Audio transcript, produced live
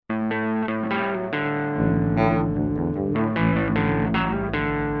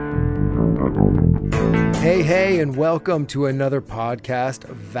Hey, and welcome to another podcast,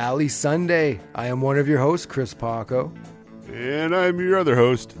 Valley Sunday. I am one of your hosts, Chris Paco. And I'm your other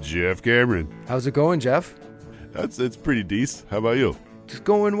host, Jeff Cameron. How's it going, Jeff? It's pretty decent. How about you? Just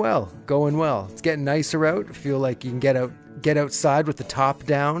going well. It's getting nicer out. I feel like you can get outside with the top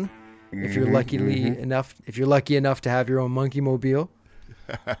down if you're lucky enough to have your own monkey mobile,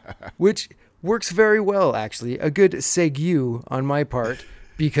 which works very well, actually. A good segue on my part.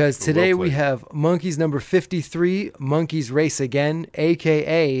 Because today we have Monkeys number 53, Monkeys Race Again,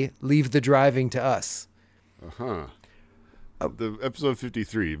 a.k.a. Leave the Driving to Us. The episode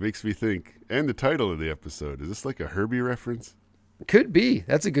 53 makes me think, and the title of the episode, is this like a Herbie reference? Could be.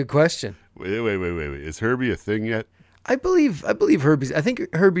 That's a good question. Wait. Is Herbie a thing yet? I believe Herbie's. I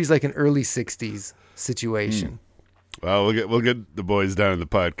think Herbie's like an early 60s situation. Well, we'll get the boys down in the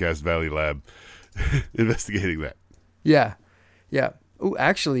Podcast Valley lab investigating that. Yeah. Oh,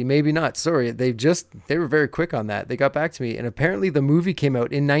 actually, maybe not. Sorry, they were very quick on that. They got back to me, and apparently the movie came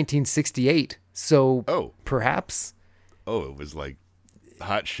out in 1968. So perhaps. Oh, it was like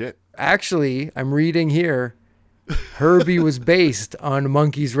hot shit. Actually, I'm reading here, Herbie was based on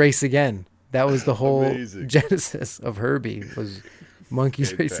Monkeys Race Again. That was the whole genesis of Herbie, was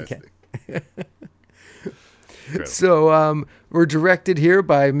Monkeys Race Again. So we're directed here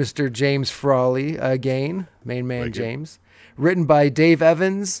by Mr. James Frawley again, main man James. Written by Dave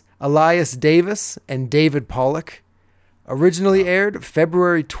Evans, Elias Davis, and David Pollock. Originally aired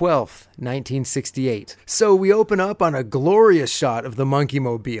February 12th, 1968. So we open up on a glorious shot of the Monkey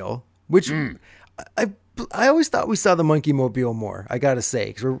Mobile, which I always thought we saw the Monkey Mobile more, I gotta say.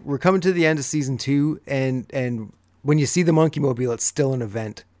 Because we're coming to the end of season 2, and when you see the Monkey Mobile, it's still an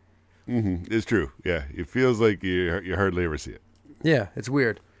event. Mm-hmm. It's true, yeah. It feels like you hardly ever see it. Yeah, it's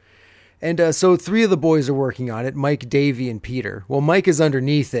weird. And so 3 of the boys are working on it, Mike, Davey, and Peter. Well, Mike is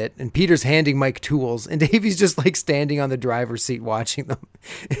underneath it, and Peter's handing Mike tools, and Davey's just like standing on the driver's seat watching them.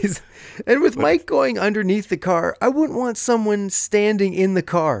 And with Mike going underneath the car, I wouldn't want someone standing in the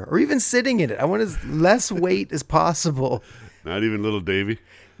car or even sitting in it. I want as less weight as possible. Not even little Davey?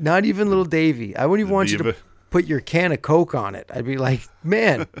 Not even little Davey. I wouldn't even want you to put your can of Coke on it. I'd be like,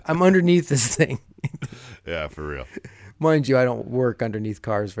 man, I'm underneath this thing. Yeah, for real. Mind you, I don't work underneath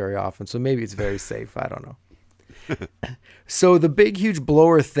cars very often, so maybe it's very safe. I don't know. So the big, huge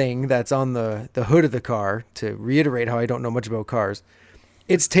blower thing that's on the hood of the car, to reiterate how I don't know much about cars,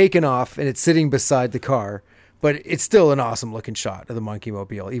 it's taken off and it's sitting beside the car, but it's still an awesome looking shot of the Monkey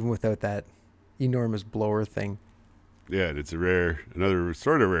Mobile, even without that enormous blower thing. Yeah, and it's another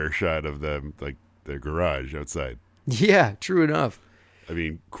sort of rare shot of them, like their garage outside. Yeah, true enough. I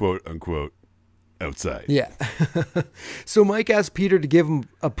mean, quote unquote, outside. Yeah. So Mike asks Peter to give him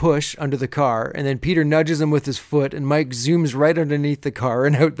a push under the car, and then Peter nudges him with his foot, and Mike zooms right underneath the car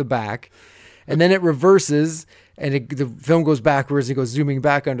and out the back. And then it reverses, and the film goes backwards. He goes zooming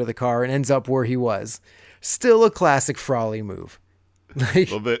back under the car and ends up where he was. Still a classic Frawley move. Like, a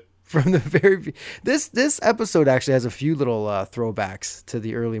little bit. From the very... This episode actually has a few little throwbacks to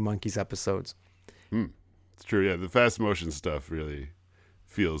the early Monkeys episodes. It's true, yeah. The fast motion stuff really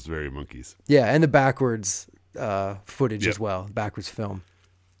feels very Monkeys. Yeah, and the backwards footage as well, backwards film.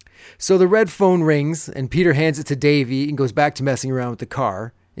 So the red phone rings, and Peter hands it to Davey and goes back to messing around with the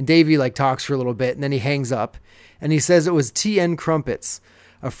car. And Davey talks for a little bit, and then he hangs up, and he says it was T.N. Crumpets,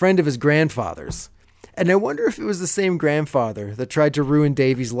 a friend of his grandfather's. And I wonder if it was the same grandfather that tried to ruin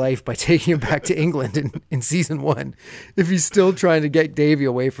Davey's life by taking him back to England in season 1, if he's still trying to get Davey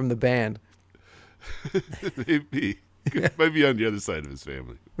away from the band. Maybe. Might be on the other side of his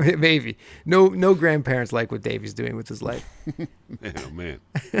family. Maybe. No grandparents like what Davey's doing with his life. Man, oh man.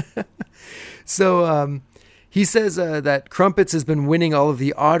 So he says that Crumpets has been winning all of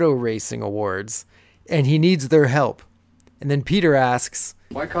the auto racing awards, and he needs their help. And then Peter asks,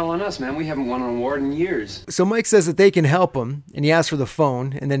 why call on us, man? We haven't won an award in years. So Mike says that they can help him, and he asks for the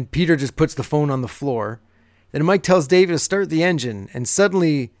phone, and then Peter just puts the phone on the floor. Then Mike tells Davey to start the engine, and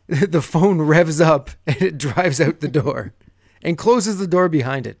suddenly the phone revs up and it drives out the door and closes the door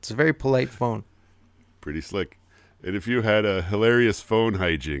behind it. It's a very polite phone. Pretty slick. And if you had a hilarious phone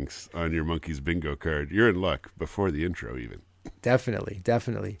hijinks on your Monkeys bingo card, you're in luck before the intro even. Definitely.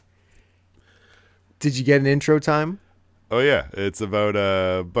 Did you get an intro time? Oh, yeah. It's about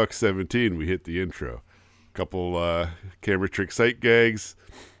 $1.17 we hit the intro. Couple camera trick sight gags,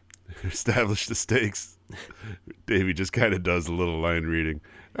 establish the stakes. Davey just kind of does a little line reading.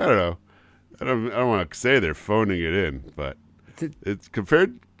 I don't know. I don't want to say they're phoning it in, but it's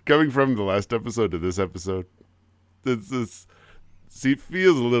coming from the last episode to this episode. It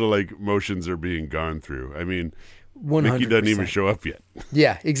feels a little like motions are being gone through. I mean, 100%. Mickey doesn't even show up yet.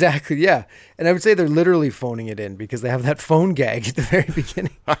 Yeah, exactly. Yeah. And I would say they're literally phoning it in because they have that phone gag at the very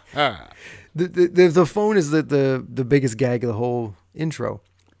beginning. The phone is the biggest gag of the whole intro.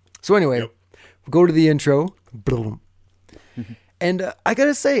 So anyway, we go to the intro. And I got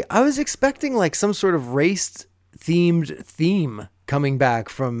to say, I was expecting like some sort of race-themed theme coming back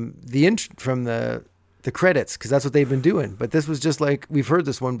from the credits because that's what they've been doing. But this was just like, we've heard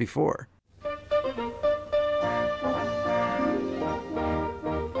this one before.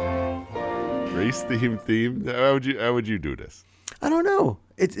 Race theme. How would you do this? I don't know.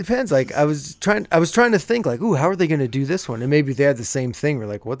 It depends. Like I was trying to think like, ooh, how are they going to do this one? And maybe they had the same thing. We're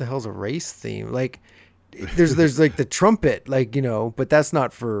like, what the hell's a race theme? Like there's like the trumpet, like, you know, but that's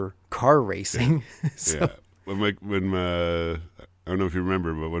not for car racing. So. Yeah. When I don't know if you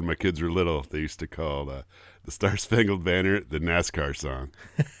remember, but when my kids were little, they used to call the Star Spangled Banner the NASCAR song.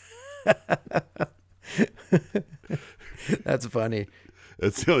 That's funny.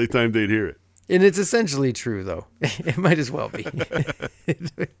 That's the only time they'd hear it. And it's essentially true, though. It might as well be.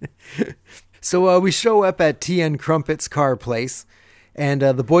 So we show up at T.N. Crumpet's car place, and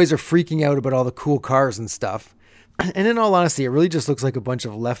the boys are freaking out about all the cool cars and stuff. And in all honesty, it really just looks like a bunch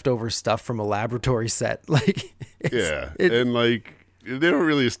of leftover stuff from a laboratory set. Like, and like they don't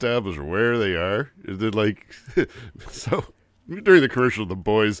really establish where they are. They're like, so during the commercial, the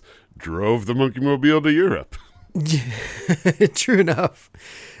boys drove the Monkey Mobile to Europe. True enough.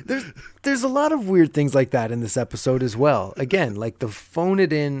 There's a lot of weird things like that in this episode as well. Again, like the phone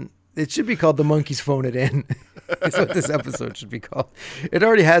it in. It should be called The Monkeys Phone It In. That's what this episode should be called. It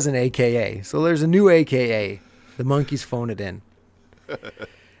already has an AKA. So there's a new AKA. The Monkeys Phone It In.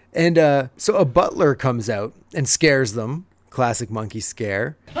 And so a butler comes out and scares them. Classic monkey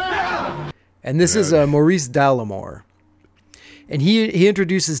scare. And this is Maurice Dallimore. And he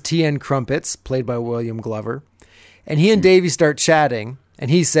introduces T.N. Crumpets, played by William Glover. And he and Davy start chatting.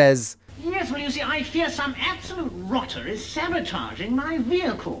 And he says, Yes, well, you see, I fear some absolute rotter is sabotaging my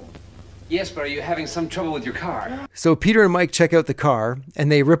vehicle. Yes, but are you having some trouble with your car? So Peter and Mike check out the car,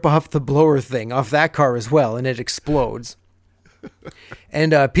 and they rip off the blower thing off that car as well, and it explodes.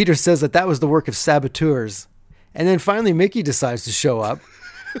 And Peter says that was the work of saboteurs. And then finally Mickey decides to show up.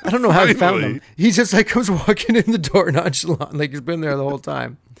 I don't know how he found them. He just like comes walking in the door nonchalant, like he's been there the whole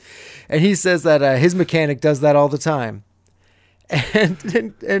time. And he says that his mechanic does that all the time.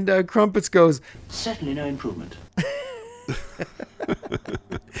 And Crumpets goes, Certainly no improvement.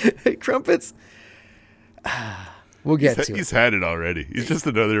 Crumpets, we'll get to it. He's had it already. He's just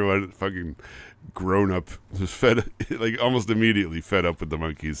another one, fucking grown up, just fed, like almost immediately fed up with the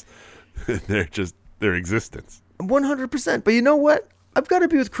monkeys. Their existence. 100%. But you know what? I've got to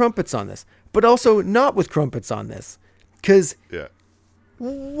be with Crumpets on this, but also not with Crumpets on this. Because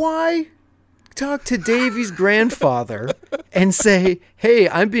why talk to Davy's grandfather and say, hey,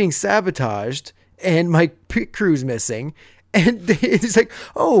 I'm being sabotaged and my pit crew's missing. And he's like,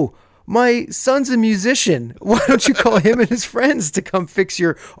 oh, my son's a musician. Why don't you call him and his friends to come fix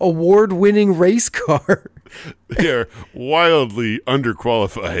your award-winning race car? They're wildly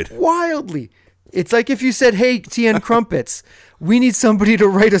underqualified. Wildly. It's like if you said, hey, T.N. Crumpets, we need somebody to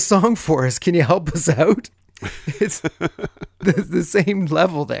write a song for us. Can you help us out? It's the same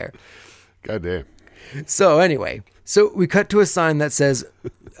level there. Goddamn. So anyway, we cut to a sign that says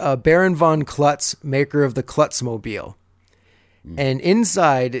Baron von Klutz, maker of the Klutzmobile. And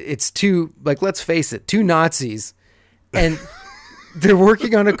inside it's two, like, let's face it, two Nazis. And they're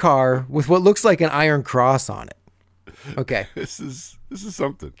working on a car with what looks like an iron cross on it. Okay. This is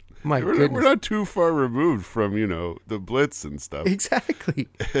something. Goodness. We're not too far removed from, the Blitz and stuff. Exactly.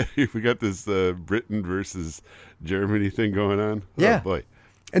 We got this Britain versus Germany thing going on. Yeah. Oh, boy.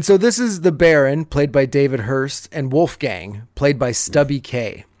 And so this is the Baron, played by David Hurst, and Wolfgang, played by Stubby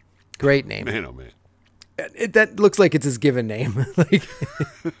K. Great name. Man, oh man. That looks like it's his given name.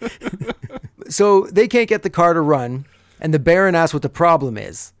 So they can't get the car to run, and the Baron asks what the problem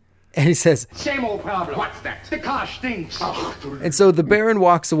is. And he says, Same old problem. What's that? The car stinks. And so the Baron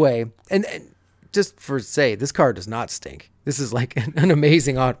walks away. And just for say, this car does not stink. This is like an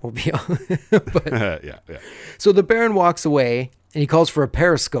amazing automobile. But, yeah. So the Baron walks away, and he calls for a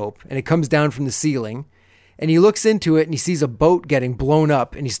periscope, and it comes down from the ceiling. And he looks into it, and he sees a boat getting blown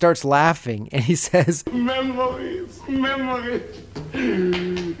up, and he starts laughing, and he says, Memories. Even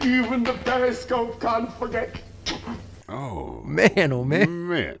the periscope can't forget. Oh, man.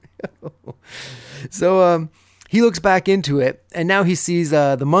 Man. So he looks back into it, and now he sees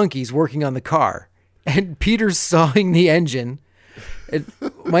the monkeys working on the car. And Peter's sawing the engine. And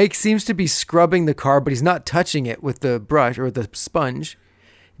Mike seems to be scrubbing the car, but he's not touching it with the brush or the sponge.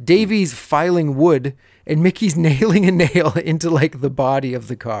 Davy's filing wood, and Mickey's nailing a nail into like the body of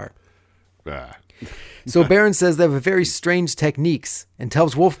the car. Ah. So Baron says they have very strange techniques and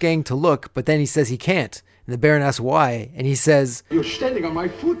tells Wolfgang to look, but then he says he can't. And the Baron asks why, and he says, You're standing on my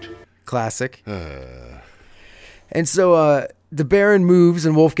foot. classic. And so the Baron moves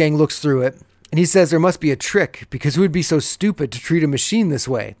and Wolfgang looks through it, and he says there must be a trick because who would be so stupid to treat a machine this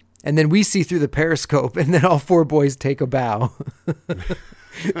way? And then we see through the periscope, and then all four boys take a bow.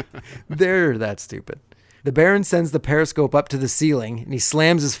 They're that stupid. The Baron sends the periscope up to the ceiling, and he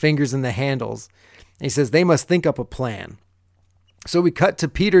slams his fingers in the handles. And he says they must think up a plan. So we cut to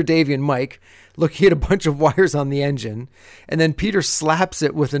Peter, Davy, and Mike looking at a bunch of wires on the engine, and then Peter slaps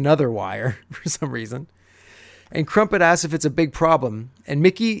it with another wire for some reason. And Crumpet asks if it's a big problem. And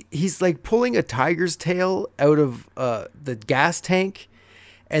Mickey, he's like pulling a tiger's tail out of the gas tank.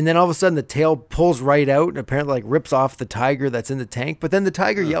 And then all of a sudden the tail pulls right out and apparently like rips off the tiger that's in the tank. But then the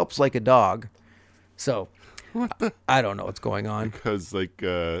tiger yelps like a dog. So I don't know what's going on. Because like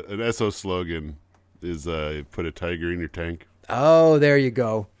an Esso slogan is put a tiger in your tank. Oh, there you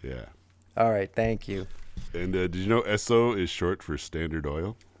go. Yeah. All right. Thank you. And did you know Esso is short for Standard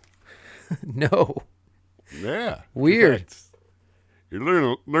Oil? No. Yeah. Weird. Correct.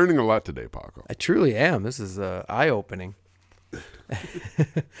 You're learning a lot today, Paco. I truly am. This is eye-opening.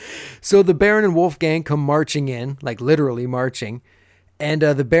 So the Baron and Wolfgang come marching in, like literally marching. And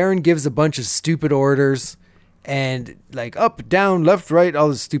the Baron gives a bunch of stupid orders and like up, down, left, right, all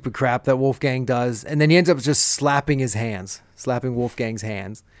this stupid crap that Wolfgang does. And then he ends up just slapping Wolfgang's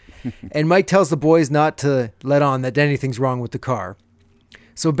hands. And Mike tells the boys not to let on that anything's wrong with the car.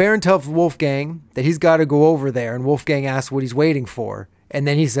 So Baron tells Wolfgang that he's got to go over there, and Wolfgang asks what he's waiting for. And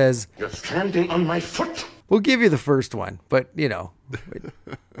then he says, You're standing on my foot. we'll give you the first one, but you know,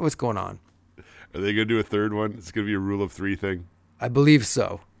 what's going on? Are they going to do a third one? It's going to be a rule of 3 thing. I believe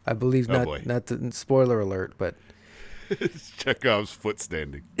so. I believe boy. not to, spoiler alert, but It's Chekhov's foot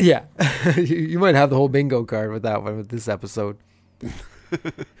standing. yeah, you might have the whole bingo card with that one with this episode.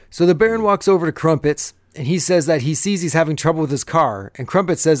 So the Baron walks over to Crumpets, and he says that he sees he's having trouble with his car, and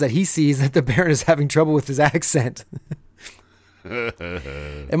Crumpets says that he sees that the Baron is having trouble with his accent.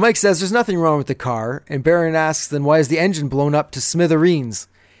 And Mike says there's nothing wrong with the car, and Baron asks then why is the engine blown up to smithereens?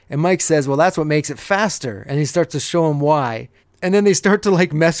 And Mike says, well, that's what makes it faster, and he starts to show him why. And then they start to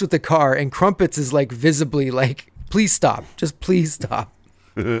like mess with the car, and Crumpets is like visibly like, please stop, just please stop.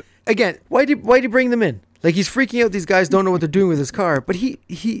 Again, why do you bring them in? Like he's freaking out. These guys don't know what they're doing with his car, but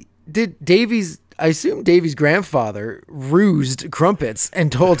he did Davy's. I assume Davy's grandfather rused Crumpets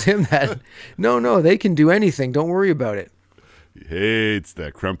and told him that no, they can do anything. Don't worry about it. He hates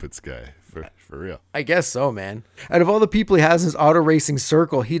that Crumpets guy, for real. I guess so, man. Out of all the people he has in his auto racing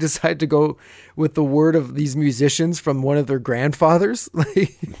circle, he decided to go with the word of these musicians from one of their grandfathers.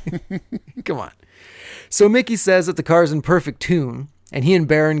 Like, come on. So Mickey says that the car's in perfect tune, and he and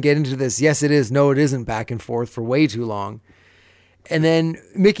Baron get into this, yes, it is, no, it isn't, back and forth for way too long. And then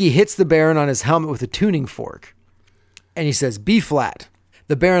Mickey hits the Baron on his helmet with a tuning fork. And he says, B flat.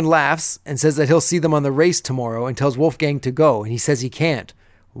 The Baron laughs and says that he'll see them on the race tomorrow and tells Wolfgang to go. And he says he can't.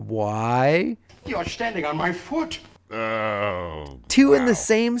 Why? You're standing on my foot. Oh. Two in the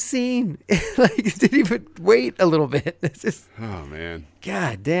same scene. Like, didn't even wait a little bit. It's just, Oh, man.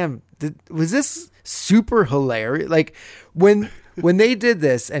 God damn. Was this super hilarious? Like, when they did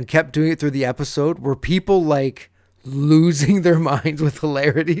this and kept doing it through the episode, were people like losing their minds with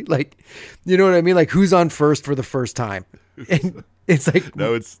hilarity? Like, you know what I mean? Like, who's on first for the first time? And it's like,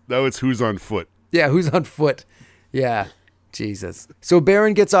 Now it's who's on foot. yeah, who's on foot? Yeah, Jesus. So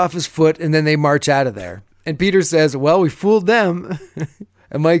Baron gets off his foot and then they march out of there. And Peter says, well, we fooled them.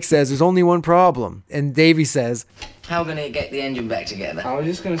 And Mike says, there's only one problem. And Davy says, How can he get the engine back together? I was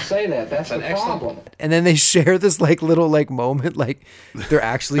just going to say that. That's the problem. and then they share this like little like moment, like they're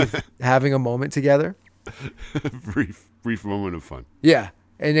actually having a moment together. brief moment of fun. Yeah.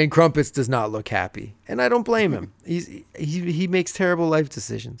 And then Crumpets does not look happy. And I don't blame him. He makes terrible life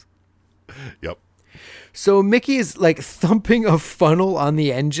decisions. Yep. So Mickey is like thumping a funnel on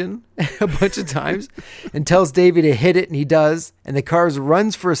the engine a bunch of times and tells Davy to hit it, and he does. And the car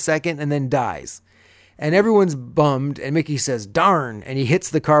runs for a second and then dies. And everyone's bummed, and Mickey says, darn, and he hits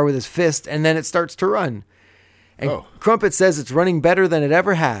the car with his fist, and then it starts to run. And Crumpet says it's running better than it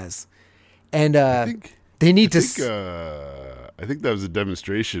ever has. And they need I think that was a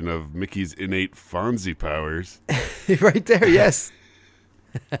demonstration of Mickey's innate Fonzie powers. right there, yes.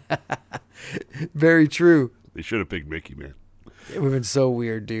 Very true. They should have picked Mickey, man. It would have been so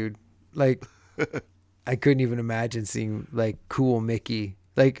weird, dude. Like, I couldn't even imagine seeing, like, cool Mickey.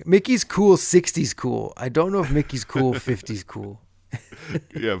 Like, Mickey's cool, 60s cool. I don't know if Mickey's cool, 50s cool.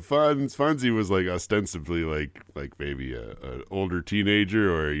 Yeah, Fonzie was like ostensibly like maybe a older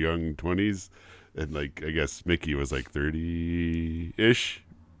teenager or a young 20s, and like I guess Mickey was like 30-ish.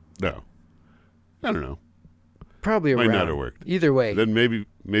 No, I don't know. Probably around. Might not have worked. Either way. Then maybe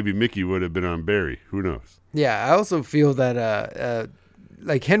Mickey would have been on Barry. Who knows? Yeah, I also feel that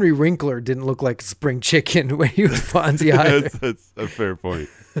like Henry Winkler didn't look like a spring chicken when he was Fonzie either. That's a fair point.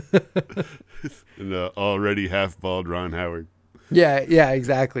 And already half bald Ron Howard. Yeah,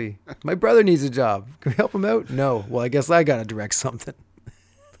 exactly. My brother needs a job. Can we help him out? No. Well, I guess I got to direct something.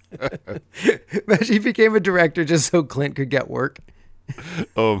 Imagine he became a director just so Clint could get work.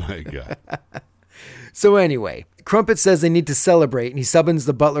 Oh, my God. So anyway, Crumpet says they need to celebrate, and he summons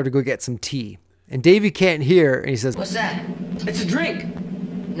the butler to go get some tea. And Davy can't hear, and he says, What's that? It's a drink.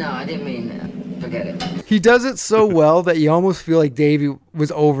 No, I didn't mean that. Forget it. He does it so well that you almost feel like Davy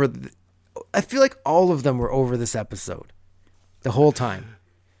was over. I feel like all of them were over this episode the whole time.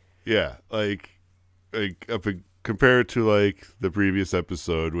 Yeah, like compare it to like the previous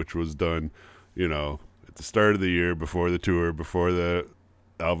episode, which was done, at the start of the year, before the tour, before the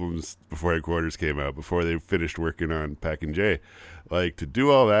albums, before Headquarters came out, before they finished working on Pac and J. Like, to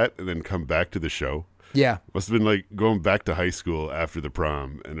do all that and then come back to the show. Yeah. Must have been like going back to high school after the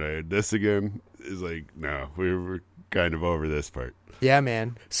prom. And this again is like, no, we're kind of over this part. Yeah,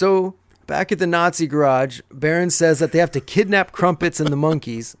 man. So back at the Nazi garage, Baron says that they have to kidnap Crumpets and the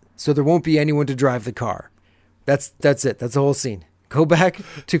monkeys so there won't be anyone to drive the car. That's it. That's the whole scene. Go back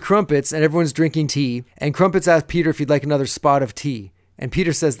to Crumpets and everyone's drinking tea. And Crumpets asks Peter if he'd like another spot of tea. And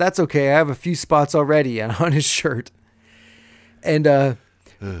Peter says, that's okay. I have a few spots already on his shirt. And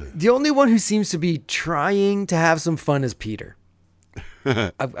the only one who seems to be trying to have some fun is Peter.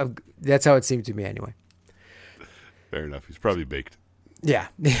 That's how it seemed to me anyway. Fair enough. He's probably baked. Yeah,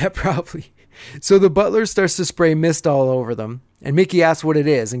 probably. So the butler starts to spray mist all over them. And Mickey asks what it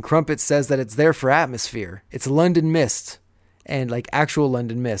is. And Crumpet says that it's there for atmosphere. It's London mist. And like actual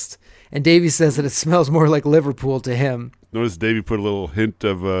London mist. And Davy says that it smells more like Liverpool to him. Notice Davey put a little hint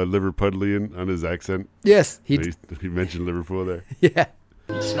of Liverpudlian on his accent. Yes. He mentioned Liverpool there. Yeah.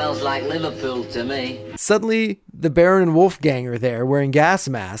 Smells like Liverpool to me. Suddenly, the Baron and Wolfgang are there wearing gas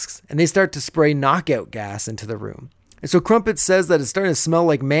masks, and they start to spray knockout gas into the room. And so Crumpet says that it's starting to smell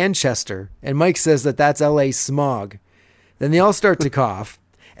like Manchester, and Mike says that that's LA smog. Then they all start to cough,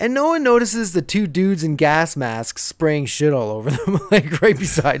 and no one notices the two dudes in gas masks spraying shit all over them, like right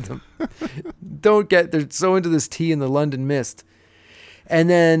beside them. They're so into this tea and the London mist. And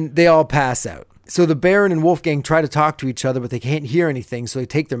then they all pass out. So the Baron and Wolfgang try to talk to each other, but they can't hear anything, so they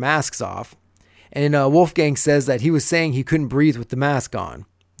take their masks off. And Wolfgang says that he was saying he couldn't breathe with the mask on,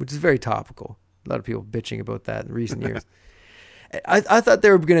 which is very topical. A lot of people bitching about that in recent years. I thought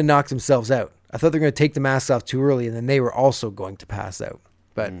they were going to knock themselves out. I thought they were going to take the masks off too early, and then they were also going to pass out.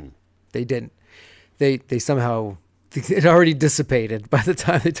 But they didn't. They somehow, it already dissipated by the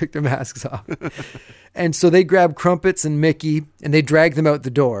time they took their masks off. And so they grab Crumpets and Mickey, and they drag them out the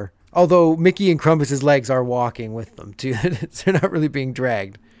door. Although Mickey and Crumpets' legs are walking with them, too. They're not really being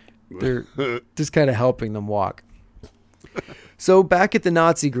dragged. They're just kind of helping them walk. So back at the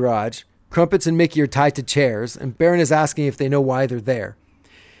Nazi garage, Crumpets and Mickey are tied to chairs, and Baron is asking if they know why they're there.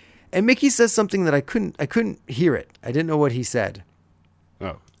 And Mickey says something that I couldn't hear it. I didn't know what he said.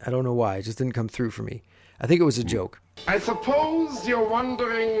 Oh. I don't know why. It just didn't come through for me. I think it was a joke. I suppose you're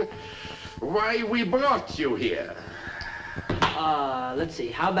wondering why we brought you here. Let's see.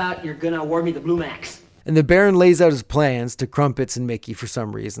 How about you're gonna award me the Blue Max? And the Baron lays out his plans to Crumpets and Mickey for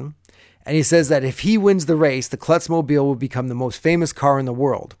some reason. And he says that if he wins the race, the Klutzmobile will become the most famous car in the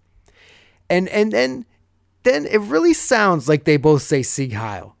world. And then it really sounds like they both say Sieg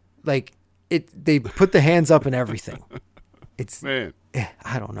Heil. Like they put the hands up and everything. It's Man.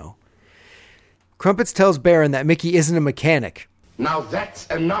 I don't know. Crumpets tells Baron that Mickey isn't a mechanic. Now that's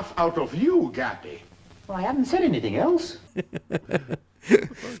enough out of you, Gappy. Well, I haven't said anything else.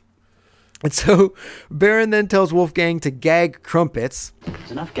 And so Baron then tells Wolfgang to gag Crumpets.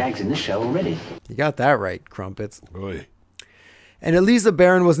 There's enough gags in this show already. You got that right, Crumpets. Boy. And at least the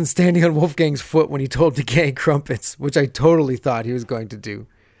Baron wasn't standing on Wolfgang's foot when he told him to gag Crumpets, which I totally thought he was going to do.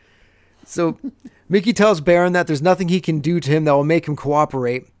 So Mickey tells Baron that there's nothing he can do to him that will make him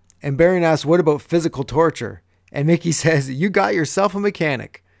cooperate. And Baron asks, what about physical torture? And Mickey says, you got yourself a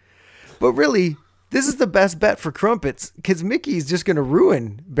mechanic. But really, this is the best bet for Crumpets, because Mickey's just going to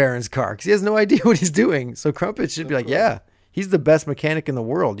ruin Baron's car because he has no idea what he's doing. So Crumpets should be like, yeah, he's the best mechanic in the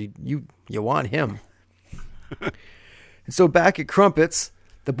world. You want him. And so back at Crumpets,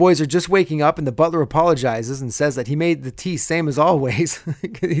 the boys are just waking up and the butler apologizes and says that he made the tea same as always.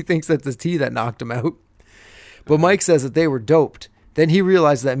 He thinks that's the tea that knocked him out. But Mike says that they were doped Then he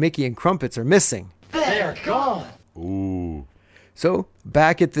realizes that Mickey and Crumpets are missing. They're gone. Ooh. So,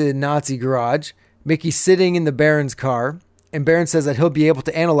 back at the Nazi garage, Mickey's sitting in the Baron's car, and Baron says that he'll be able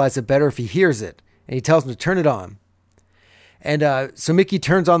to analyze it better if he hears it, and he tells him to turn it on. And so Mickey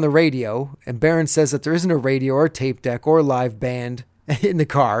turns on the radio, and Baron says that there isn't a radio or a tape deck or a live band in the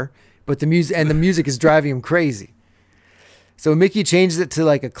car, but the music is driving him crazy. So Mickey changes it to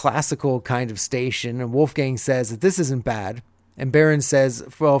like a classical kind of station, and Wolfgang says that this isn't bad. And Baron says,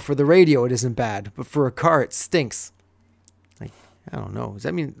 well, for the radio it isn't bad, but for a car it stinks. Like, I don't know. Does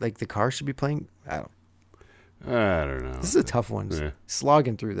that mean like the car should be playing? I don't know. This is a tough one. Yeah.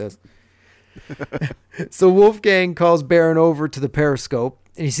 Slogging through this. So Wolfgang calls Baron over to the periscope,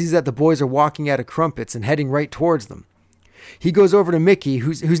 and he sees that the boys are walking out of Crumpets and heading right towards them. He goes over to Mickey,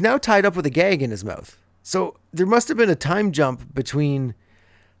 who's now tied up with a gag in his mouth. So there must have been a time jump between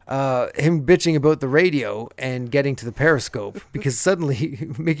him bitching about the radio and getting to the periscope, because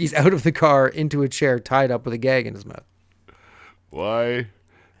suddenly Mickey's out of the car into a chair tied up with a gag in his mouth. Why?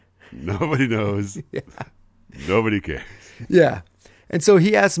 Nobody knows. Yeah. Nobody cares. Yeah. And so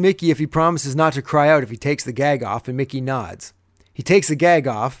he asks Mickey if he promises not to cry out if he takes the gag off, and Mickey nods. He takes the gag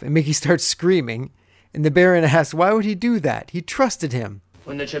off, and Mickey starts screaming, and the Baron asks why would he do that? He trusted him.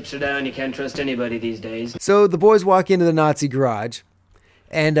 When the chips are down, you can't trust anybody these days. So the boys walk into the Nazi garage,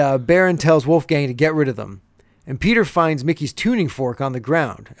 and Baron tells Wolfgang to get rid of them. And Peter finds Mickey's tuning fork on the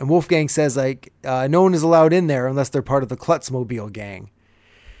ground, and Wolfgang says no one is allowed in there unless they're part of the Klutzmobile gang.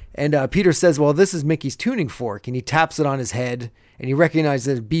 And Peter says, well, this is Mickey's tuning fork, and he taps it on his head, and he recognizes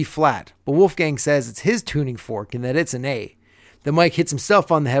it as B flat. But Wolfgang says it's his tuning fork and that it's an A. Then Mike hits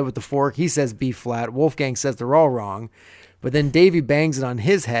himself on the head with the fork. He says B flat. Wolfgang says they're all wrong. But then Davey bangs it on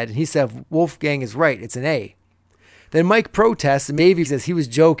his head, and he said Wolfgang is right. It's an A. Then Mike protests, and Davey says he was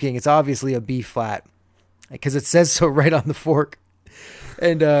joking. It's obviously a B flat because it says so right on the fork.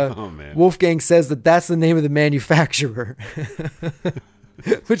 And Wolfgang says that that's the name of the manufacturer,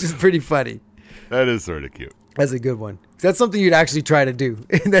 which is pretty funny. That is sort of cute. That's a good one. That's something you'd actually try to do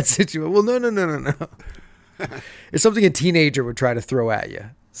in that situation. Well, no. It's something a teenager would try to throw at you.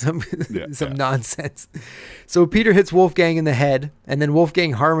 Some nonsense. So Peter hits Wolfgang in the head, and then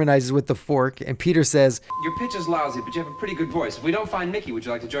Wolfgang harmonizes with the fork, and Peter says, your pitch is lousy, but you have a pretty good voice. If we don't find Mickey, would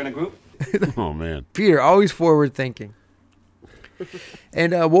you like to join a group? Oh, man. Peter, always forward thinking.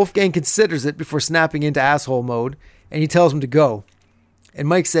 And Wolfgang considers it before snapping into asshole mode, and he tells him to go. And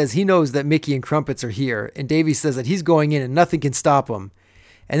Mike says he knows that Mickey and Crumpets are here, and Davey says that he's going in and nothing can stop him.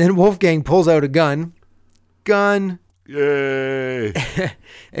 And then Wolfgang pulls out a gun. Yay!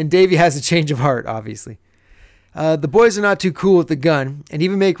 And Davey has a change of heart, obviously. The boys are not too cool with the gun, and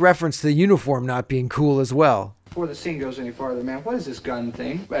even make reference to the uniform not being cool as well. Before the scene goes any farther, man, what is this gun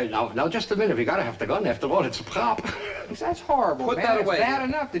thing? Well, now, just a minute. We gotta have the gun. After all, it's a prop. That's horrible, Put man. that away. It's bad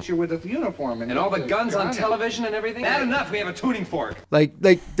enough that you're with a uniform. And all the guns on television and everything? Bad enough, we have a tuning fork. Like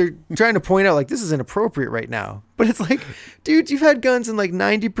they're trying to point out, like, this is inappropriate right now. But it's like, dude, you've had guns in like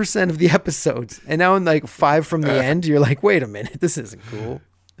 90% of the episodes. And now in like 5 from the end, you're like, wait a minute, this isn't cool.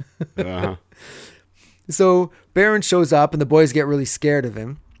 Uh-huh. So Baron shows up, and the boys get really scared of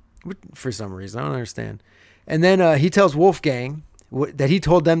him for some reason. I don't understand. And then he tells Wolfgang that he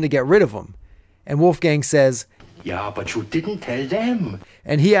told them to get rid of him. And Wolfgang says, yeah, but you didn't tell them.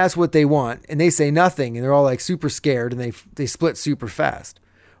 And he asks what they want, and they say nothing, and they're all like super scared, and they split super fast.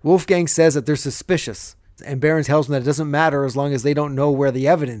 Wolfgang says that they're suspicious, and Baron tells them that it doesn't matter as long as they don't know where the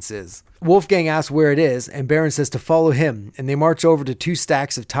evidence is. Wolfgang asks where it is, and Baron says to follow him, and they march over to 2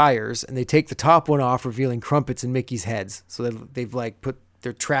 stacks of tires, and they take the top one off, revealing Crumpets and Mickey's heads. So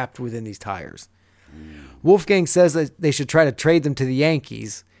they're trapped within these tires. Wolfgang says that they should try to trade them to the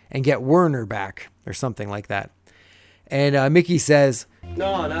Yankees and get Werner back, or something like that. And Mickey says,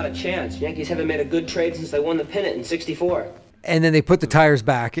 No, not a chance. Yankees haven't made a good trade since they won the pennant in '64. And then they put the tires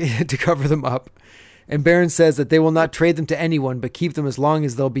back to cover them up. And Baron says that they will not trade them to anyone, but keep them as long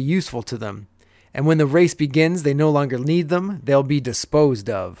as they'll be useful to them. And when the race begins, they no longer need them. They'll be disposed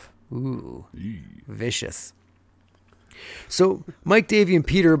of. Ooh, vicious. So Mike, Davey, and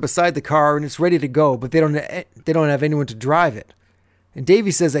Peter are beside the car, and it's ready to go, but they don't have anyone to drive it. And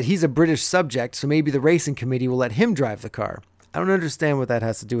Davey says that he's a British subject, so maybe the racing committee will let him drive the car. I don't understand what that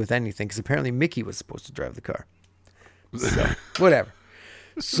has to do with anything, because apparently Mickey was supposed to drive the car. So, whatever.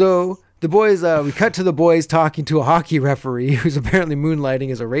 So the boys, we cut to the boys talking to a hockey referee who's apparently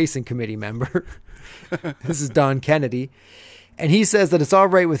moonlighting as a racing committee member. This is Don Kennedy. And he says that it's all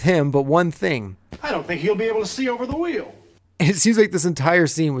right with him, but one thing. I don't think he'll be able to see over the wheel. And it seems like this entire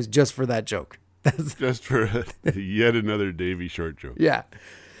scene was just for that joke. Just for yet another Davey short joke. Yeah.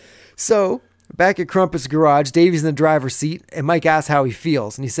 So Back at Crumpet's garage, Davy's in the driver's seat, and Mike asks how he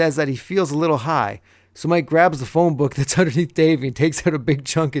feels, and he says that he feels a little high. So Mike grabs the phone book that's underneath Davy and takes out a big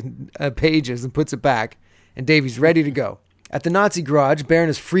chunk of pages and puts it back, and Davy's ready to go. At the Nazi garage, Baron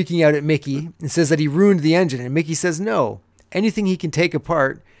is freaking out at Mickey and says that he ruined the engine, and Mickey says no. Anything he can take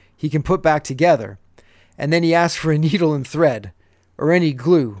apart, he can put back together. And then he asks for a needle and thread, or any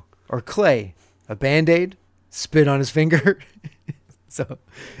glue, or clay, a Band-Aid, spit on his finger. So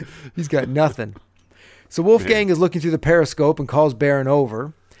he's got nothing. So Wolfgang is looking through the periscope and calls Baron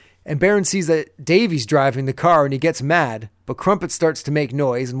over. And Baron sees that Davy's driving the car and he gets mad. But Crumpet starts to make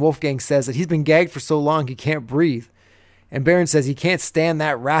noise and Wolfgang says that he's been gagged for so long he can't breathe. And Baron says he can't stand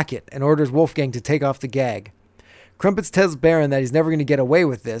that racket and orders Wolfgang to take off the gag. Crumpet tells Baron that he's never going to get away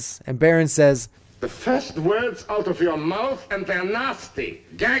with this. And Baron says, The first words out of your mouth and they're nasty.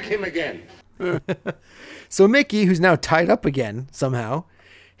 Gag him again. So Mickey, who's now tied up again somehow,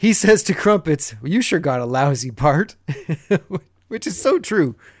 he says to Crumpets, well, you sure got a lousy part, which is so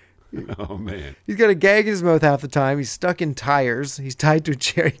true. Oh, man. He's got a gag in his mouth half the time. He's stuck in tires. He's tied to a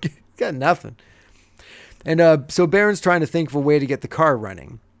chair. He's got nothing. And so Baron's trying to think of a way to get the car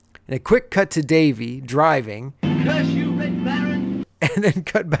running. And a quick cut to Davy driving. Curse you, Red Baron! And then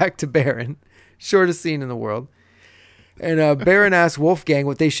cut back to Baron. Shortest scene in the world. And Baron asked Wolfgang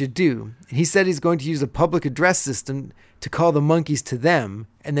what they should do. And he said he's going to use a public address system to call the monkeys to them,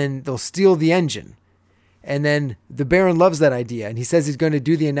 and then they'll steal the engine. And then the Baron loves that idea, and he says he's going to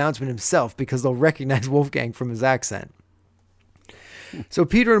do the announcement himself because they'll recognize Wolfgang from his accent. So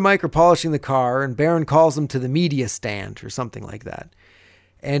Peter and Mike are polishing the car, and Baron calls them to the media stand or something like that.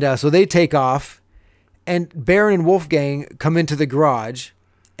 And so they take off, and Baron and Wolfgang come into the garage,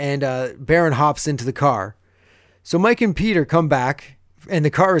 and Baron hops into the car. So Mike and Peter come back, and the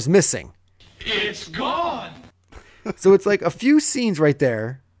car is missing. It's gone! So it's like a few scenes right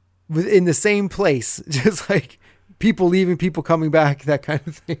there in the same place, just like people leaving, people coming back, that kind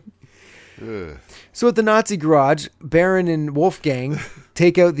of thing. So at the Nazi garage, Baron and Wolfgang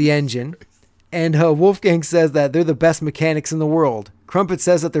take out the engine, and Wolfgang says that they're the best mechanics in the world. Crumpet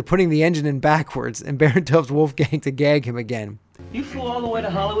says that they're putting the engine in backwards, and Baron tells Wolfgang to gag him again. You flew all the way to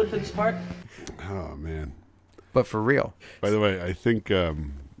Hollywood for this part? Oh, man. But for real. By the way, I think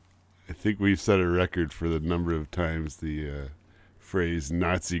we've set a record for the number of times the phrase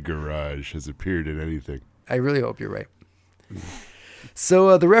Nazi garage has appeared in anything. I really hope you're right.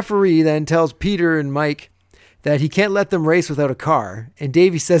 So the referee then tells Peter and Mike that he can't let them race without a car. And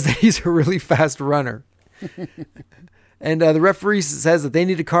Davey says that he's a really fast runner. And the referee says that they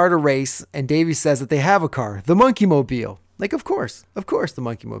need a car to race. And Davey says that they have a car, the Monkey Mobile. Like, of course, the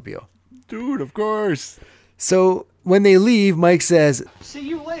Monkey Mobile. Dude, of course. So when they leave, Mike says, See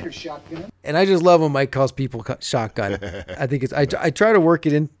you later, shotgun. and I just love when Mike calls people shotgun. I think it's, I try to work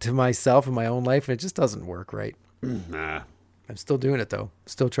it into myself in my own life, and it just doesn't work right. Nah. I'm still doing it, though.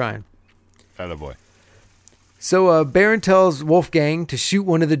 Still trying. Attaboy. So Baron tells Wolfgang to shoot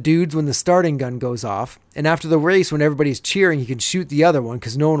one of the dudes when the starting gun goes off. And after the race, when everybody's cheering, he can shoot the other one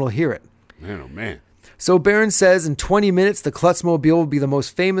because no one will hear it. Man, oh, man. So Baron says in 20 minutes, the Klutzmobile will be the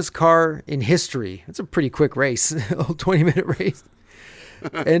most famous car in history. It's a pretty quick race, a little 20-minute race.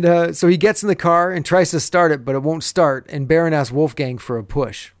 And so he gets in the car and tries to start it, but it won't start. And Baron asks Wolfgang for a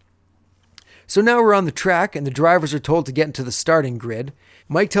push. So now we're on the track, and the drivers are told to get into the starting grid.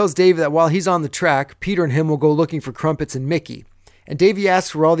 Mike tells Davey that while he's on the track, Peter and him will go looking for Crumpets and Mickey. And Davey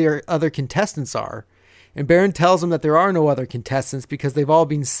asks where all the other contestants are. And Baron tells him that there are no other contestants because they've all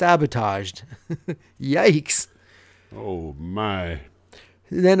been sabotaged. Yikes. Oh, my.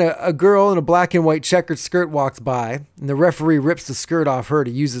 Then a girl in a black and white checkered skirt walks by, and the referee rips the skirt off her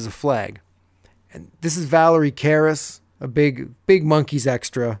to use as a flag. And this is Valerie Karras, a big Monkeys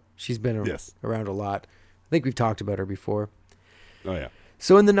extra. She's been around a lot. I think we've talked about her before. Oh, yeah.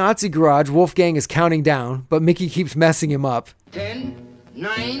 So in the Nazi garage, Wolfgang is counting down, but Mickey keeps messing him up. 10,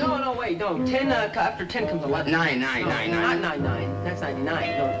 9. No, wait, no. 10, after 10 comes 11. 9. Not 9. That's 99.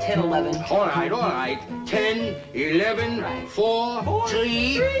 No, 10, 11. All right. 10, 11, 4,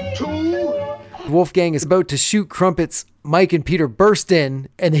 3, 2. Wolfgang is about to shoot Crumpets. Mike and Peter burst in,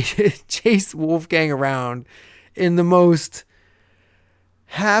 and they chase Wolfgang around in the most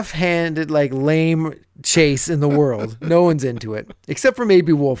half-handed, like, lame chase in the world. No one's into it, except for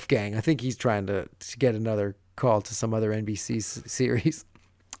maybe Wolfgang. I think he's trying to get another call to some other NBC series.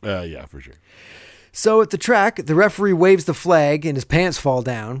 Yeah, for sure. So at the track, the referee waves the flag and his pants fall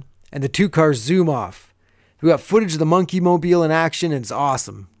down, and the two cars zoom off. We got footage of the Monkey Mobile in action, and it's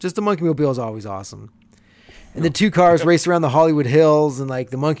awesome. Just the Monkey Mobile is always awesome. And the two cars race around the Hollywood Hills, and like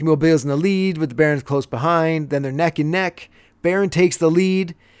the Monkey Mobile's in the lead with the Barons close behind. Then they're neck and neck. Baron takes the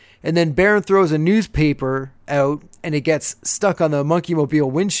lead, And then Baron throws a newspaper out, and it gets stuck on the Monkey Mobile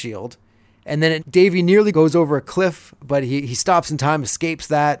windshield. And then Davy nearly goes over a cliff, but he stops in time, escapes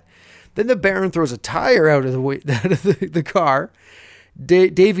that. Then the Baron throws a tire out of the car.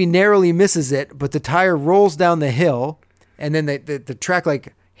 Davy narrowly misses it, but the tire rolls down the hill, and then the track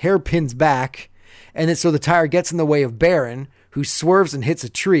like hairpins back, and then so the tire gets in the way of Baron, who swerves and hits a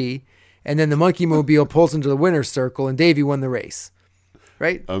tree, and then the Monkey Mobile pulls into the winner's circle, and Davy won the race.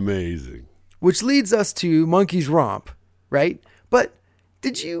 Right? Amazing. Which leads us to Monkey's Romp, right? But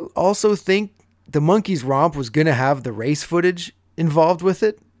did you also think the Monkey's Romp was going to have the race footage involved with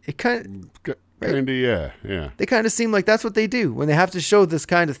it? It kind of... Right? Yeah. They kind of seem like that's what they do when they have to show this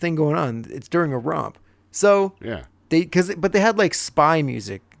kind of thing going on. It's during a romp. So yeah, but they had like spy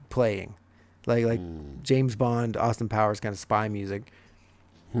music playing, like James Bond, Austin Powers kind of spy music.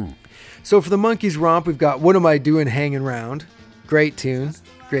 So for the Monkey's Romp, we've got "What Am I Doing Hanging Round?" Great tune.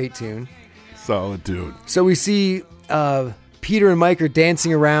 Solid tune. So we see Peter and Mike are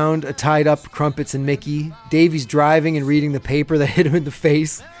dancing around, tied up Crumpets and Mickey. Davy's driving and reading the paper that hit him in the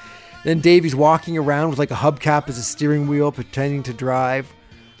face. Then Davy's walking around with like a hubcap as a steering wheel, pretending to drive.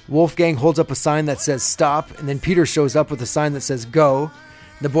 Wolfgang holds up a sign that says stop, and then Peter shows up with a sign that says go.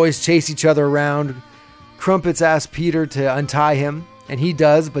 The boys chase each other around. Crumpets asks Peter to untie him, and he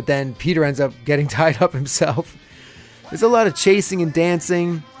does, but then Peter ends up getting tied up himself. There's a lot of chasing and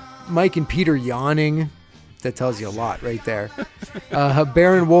dancing. Mike and Peter yawning. That tells you a lot right there.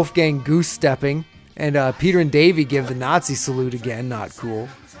 Baron Wolfgang goose-stepping, and Peter and Davy give the Nazi salute again. Not cool.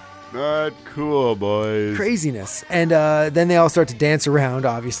 Not cool, boys. Craziness. And then they all start to dance around.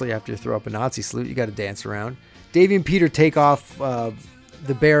 Obviously, after you throw up a Nazi salute, you got to dance around. Davy and Peter take off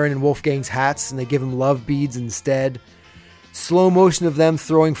the Baron and Wolfgang's hats, and they give them love beads instead. Slow motion of them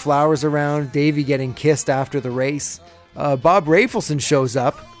throwing flowers around. Davy getting kissed after the race. Bob Rafelson shows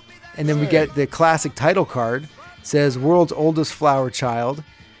up, and then we get the classic title card. It says, "World's Oldest Flower Child."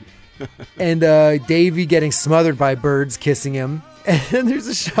 And Davy getting smothered by birds kissing him. And then there's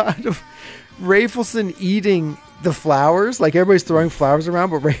a shot of Rafelson eating the flowers. Like everybody's throwing flowers around,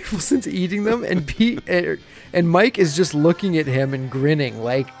 but Rafelson's eating them. And Mike is just looking at him and grinning.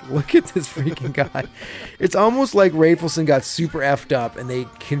 Like, look at this freaking guy. It's almost like Rafelson got super effed up and they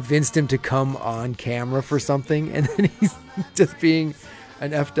convinced him to come on camera for something. And then he's just being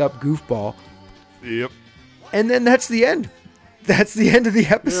an effed up goofball. Yep. And then that's the end. That's the end of the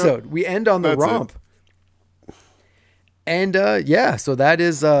episode. Yep. We end on the romp. And so that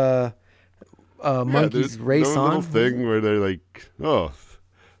is Monkey's Race on. Little thing where they're like, "Oh,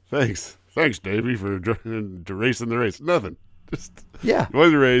 thanks, Davey, for racing the race." Nothing, just you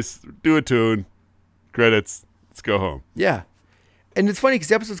won the race. Do a tune, credits. Let's go home. Yeah, and it's funny because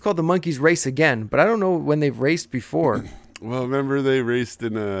the episode's called "The Monkey's Race Again," but I don't know when they've raced before. Well, remember they raced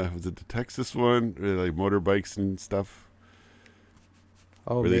in was it the Texas one, like motorbikes and stuff.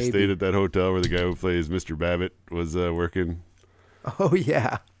 Oh, where they stayed at that hotel where the guy who plays Mr. Babbitt was working. Oh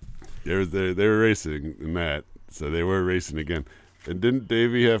yeah, they were racing in that, so they were racing again. And didn't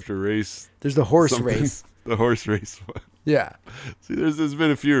Davey have to race? There's the horse race. The horse race one. Yeah. See, there's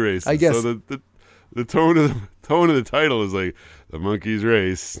been a few races. I guess. So the tone of the title is like the Monkey's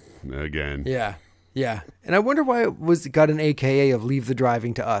Race again. Yeah. And I wonder why it got an AKA of "Leave the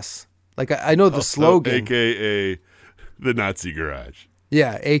Driving to Us." Like I know the slogan. AKA the Nazi Garage.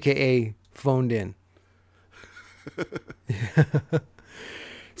 Yeah, AKA phoned in.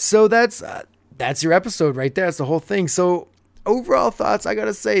 So that's your episode right there. That's the whole thing. So overall thoughts, I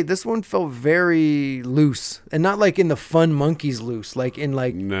gotta say, this one felt very loose, and not like in the fun monkeys loose, like in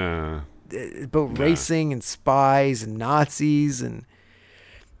like racing and spies and Nazis, and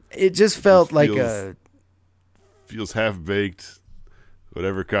it just felt like feels half baked.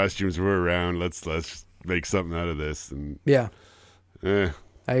 Whatever costumes were around, let's make something out of this, and I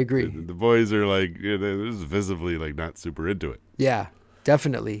agree. The boys are like, this is visibly like not super into it. Yeah,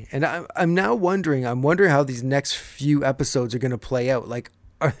 definitely. And I'm now wondering how these next few episodes are going to play out. Like,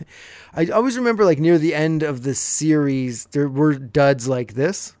 I always remember like near the end of the series, there were duds like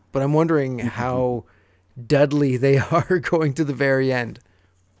this, but I'm wondering how dudley they are going to the very end.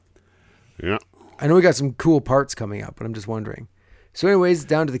 Yeah. I know we got some cool parts coming up, but I'm just wondering. So anyways,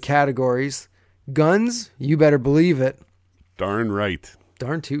 down to the categories. Guns, you better believe it. Darn right.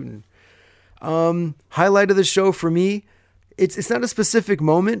 Darn tootin'. Highlight of the show for me, it's not a specific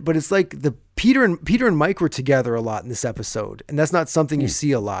moment, but it's like the Peter and Mike were together a lot in this episode, and that's not something you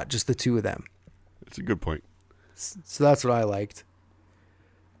see a lot, just the two of them. That's a good point. So that's what I liked.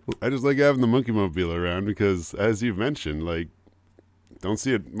 I just like having the Monkey Mobile around because, as you've mentioned, like, don't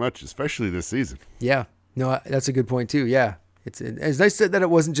see it much, especially this season. Yeah. No, that's a good point too. Yeah. It's nice that it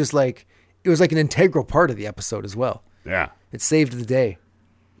wasn't just like, it was like an integral part of the episode as well. Yeah. It saved the day.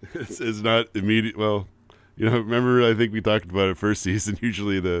 It's not immediate. Well, remember, I think we talked about it first season.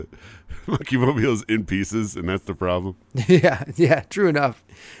 Usually the Monkey Mobile is in pieces, and that's the problem. Yeah, true enough.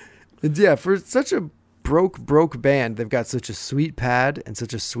 And yeah, for such a broke band, they've got such a sweet pad and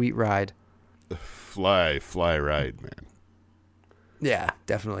such a sweet ride. Fly ride, man. Yeah,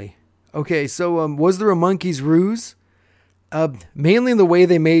 definitely. Okay, so was there a monkey's ruse? Mainly in the way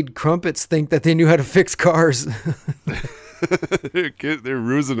they made Crumpets think that they knew how to fix cars. They're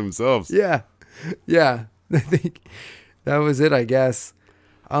rusing themselves. Yeah. I think that was it, I guess.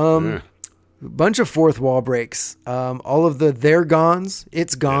 Bunch of fourth wall breaks. All of the they're gones,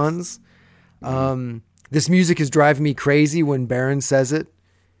 it's gones. Yes. This music is driving me crazy when Baron says it.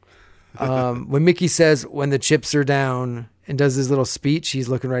 When Mickey says when the chips are down and does his little speech, he's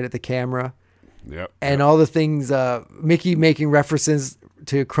looking right at the camera. Yep. And all the things, Mickey making references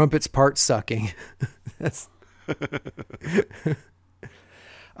to Crumpet's part sucking. That's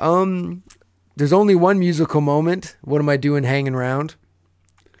there's only one musical moment. What am I doing hanging around?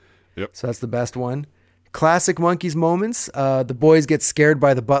 Yep. So that's the best one. Classic Monkeys moments. The boys get scared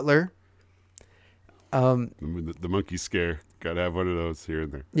by the butler. The monkey scare. Gotta have one of those here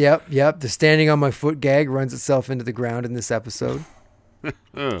and there. Yep. The standing on my foot gag runs itself into the ground in this episode.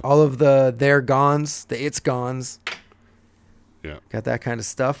 All of the they're gones, the it's gones. Yeah. Got that kind of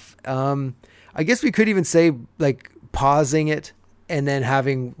stuff. I guess we could even say like pausing it and then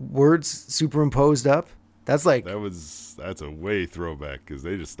having words superimposed up. That's a way throwback because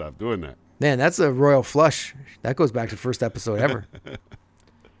they just stopped doing that. Man, that's a royal flush. That goes back to the first episode ever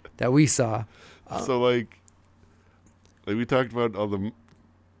that we saw. So like we talked about all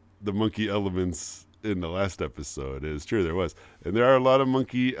the monkey elements in the last episode. It is true there was, and there are a lot of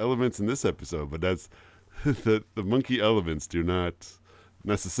monkey elements in this episode. But that's the monkey elements do not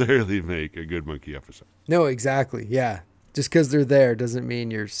necessarily make a good monkey episode. No, exactly. Yeah, just because they're there doesn't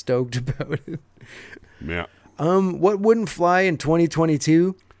mean you're stoked about it. Yeah. What wouldn't fly in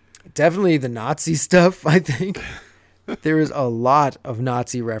 2022? Definitely the Nazi stuff. I think there is a lot of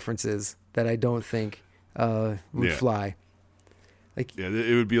Nazi references that I don't think would fly. Like, yeah,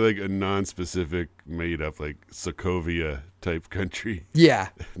 it would be like a non-specific, made-up, like Sokovia type country. Yeah,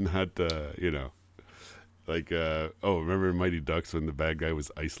 not like remember in Mighty Ducks when the bad guy was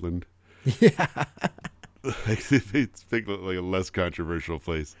Iceland? Yeah, like they picked like a less controversial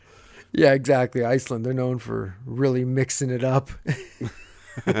place. Yeah, exactly. Iceland, they're known for really mixing it up.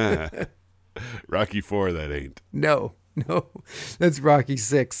 Rocky 4, that ain't. No, that's Rocky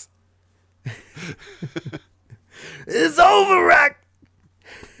 6. It's over, Rock.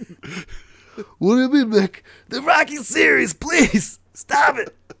 Would it be back? The Rocky series, please stop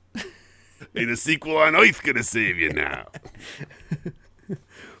it. Ain't a sequel on Earth gonna save you now.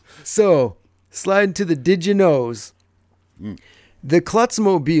 So, slide to the Did You Knows. The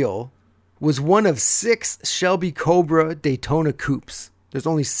Klutzmobile was one of 6 Shelby Cobra Daytona coupes. There's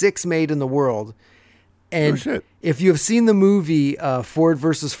only 6 made in the world. And if you have seen the movie Ford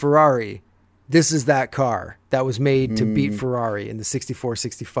versus Ferrari, this is that car that was made to beat Ferrari in the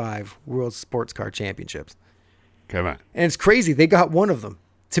 64-65 World Sports Car Championships. Come on. And it's crazy. They got one of them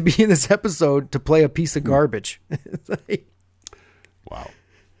to be in this episode to play a piece of garbage. Wow.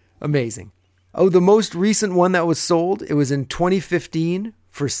 Amazing. Oh, the most recent one that was sold, it was in 2015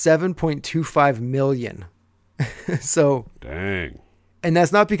 for $7.25 million. So, dang. And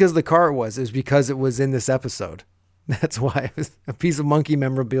that's not because of the car it was because it was in this episode. That's why it was a piece of monkey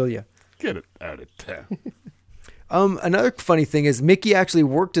memorabilia. Get it out of town. Another funny thing is Mickey actually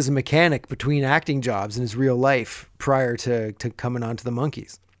worked as a mechanic between acting jobs in his real life prior to coming on to the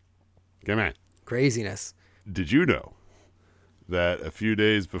Monkeys. Come on. Craziness. Did you know that a few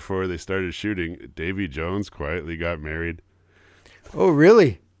days before they started shooting, Davy Jones quietly got married? Oh,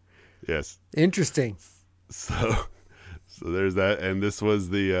 really? Yes. Interesting. So there's that, and this was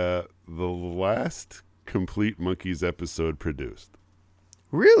the last complete Monkeys episode produced.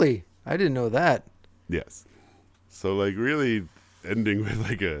 Really? I didn't know that. Yes. So like really ending with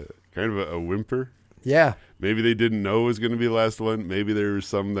like a kind of a whimper. Yeah. Maybe they didn't know it was going to be the last one. Maybe there was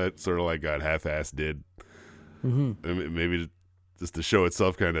some that sort of like got half-assed did. Mm-hmm. And maybe just the show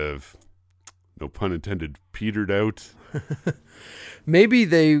itself kind of, no pun intended, petered out. Maybe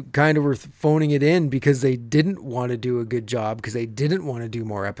they kind of were phoning it in because they didn't want to do a good job because they didn't want to do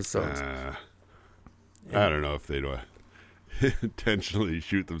more episodes. I don't know if they'd intentionally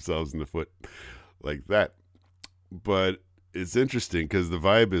shoot themselves in the foot like that. But it's interesting because the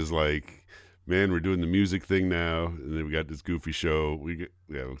vibe is like, man, we're doing the music thing now, and then we got this goofy show.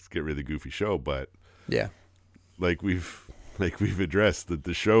 Let's get rid of the goofy show, but yeah, like we've like we've addressed, that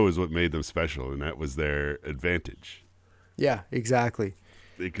the show is what made them special, and that was their advantage. Yeah, exactly.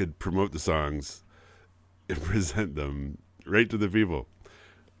 They could promote the songs and present them right to the people.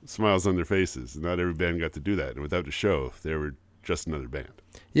 Smiles on their faces. Not every band got to do that. And without the show, they were just another band.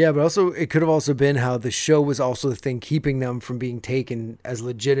 Yeah, but also it could have also been how the show was also the thing keeping them from being taken as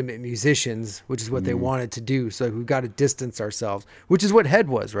legitimate musicians, which is what they wanted to do. So we've got to distance ourselves, which is what Head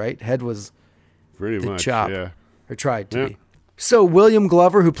was, right? Head was Pretty the much, chop, yeah. or tried to Yeah. be. So William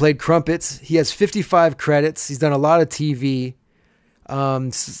Glover, who played Crumpets, he has 55 credits. He's done a lot of TV.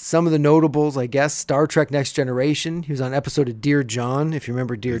 Some of the notables, I guess, Star Trek Next Generation. He was on an episode of Dear John, if you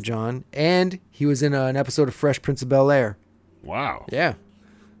remember Dear John. And he was in an episode of Fresh Prince of Bel-Air. Wow. Yeah.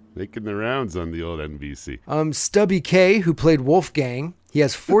 Making the rounds on the old NBC. Stubby K, who played Wolfgang, he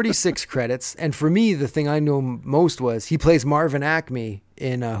has 46 credits. And for me, the thing I know most was he plays Marvin Acme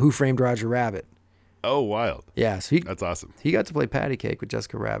in Who Framed Roger Rabbit. Oh, wild. Yeah, so That's awesome. he got to play Patty Cake with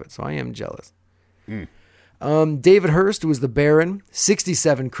Jessica Rabbit, so I am jealous. David Hurst was the Baron,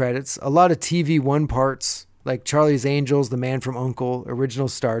 67 credits, a lot of TV one parts, like Charlie's Angels, The Man from U.N.C.L.E., original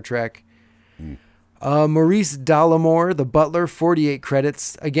Star Trek. Maurice Dallimore, the Butler, 48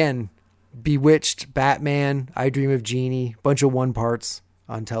 credits. Again, Bewitched, Batman, I Dream of Jeannie, bunch of one parts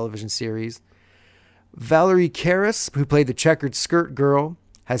on television series. Valerie Karras, who played the Checkered Skirt Girl,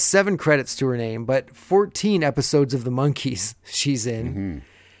 has 7 credits to her name, but 14 episodes of The Monkees she's in.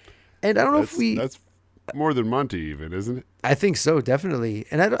 And I don't know if That's more than Monty even, isn't it? I think so, definitely.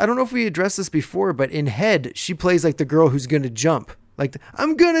 And I don't know if we addressed this before, but in Head, she plays like the girl who's going to jump. Like,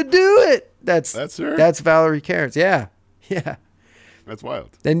 I'm going to do it. That's her? That's Valerie Karras. Yeah. Yeah. That's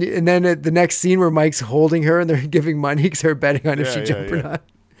wild. And then at the next scene where Mike's holding her and they're giving money because they're betting on if Yeah, she yeah, jump or yeah. not.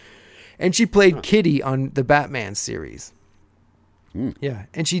 And she played Kitty on the Batman series. Yeah.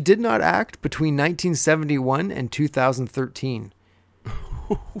 And she did not act between 1971 and 2013.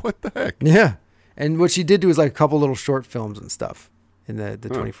 What the heck? Yeah. And what she did do is like a couple little short films and stuff in the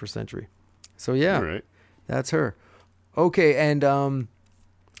 21st century. So yeah, All right. that's her. Okay, and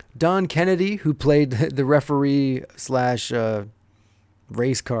Don Kennedy, who played the referee /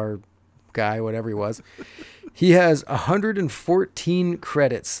 race car guy, whatever he was, he has 114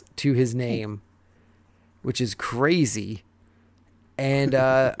 credits to his name, which is crazy. And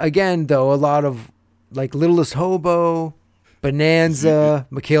again, though, a lot of like Littlest Hobo, Bonanza,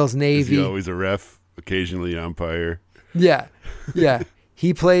 McHale's Is Navy. he always a ref, occasionally umpire? Yeah, yeah.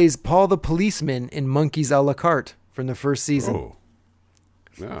 He plays Paul the policeman in Monkeys a la carte from the first season. Oh.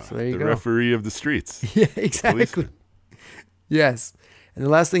 Yeah, So there you the go. referee of the streets. Yeah, exactly. Policeman. Yes. And the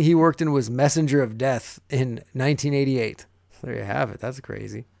last thing he worked in was Messenger of Death in 1988. So there you have it. That's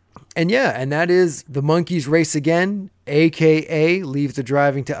crazy. And yeah, and that is The Monkees Race Again, a.k.a. Leave the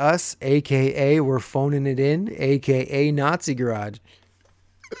Driving to Us, a.k.a. We're Phoning It In, a.k.a. Nazi Garage.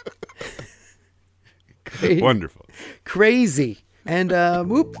 Crazy. Wonderful. Crazy. And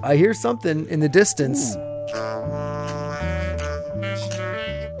whoop, I hear something in the distance.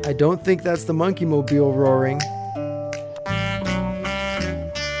 I don't think that's the monkey mobile roaring.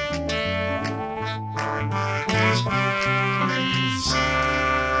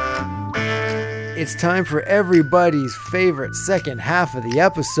 It's time for everybody's favorite second half of the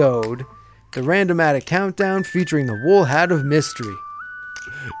episode, the Randomatic Countdown featuring the Wool Hat of Mystery.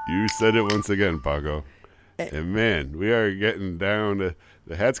 You said it once again, Paco. And man, we are getting down to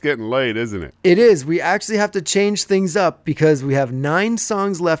the hat's getting light, isn't it? It is. We actually have to change things up because we have 9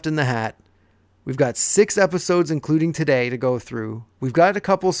 songs left in the hat. We've got 6 episodes, including today, to go through. We've got a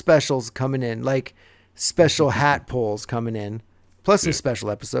couple specials coming in, like special hat polls coming in, plus some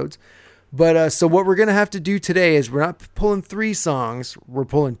special episodes. But so what we're going to have to do today is we're not pulling 3 songs. We're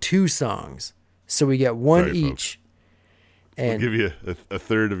pulling 2 songs. So we get one Sorry, each. folks. And I'll give you a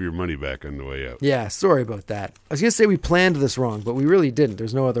third of your money back on the way out. yeah, sorry about that. I was going to say we planned this wrong, but we really didn't.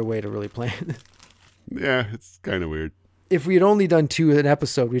 There's no other way to really plan it. Yeah, it's kind of weird. If we had only done 2 an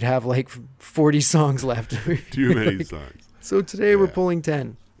episode, we'd have like 40 songs left. Too many songs. So today we're pulling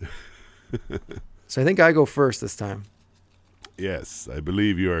 10. So I think I go first this time. Yes, I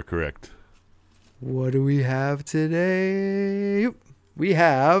believe you are correct. What do we have today? We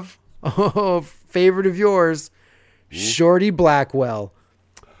have, favorite of yours, Shorty Blackwell.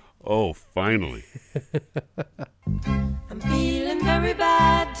 Oh, finally. I'm feeling very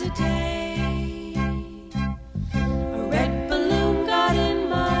bad today. A red balloon got in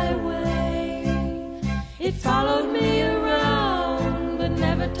my way. It followed me around, but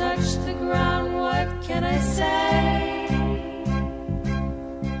never touched the ground. What can I say?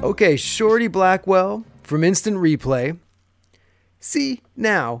 Okay, Shorty Blackwell from Instant Replay. See,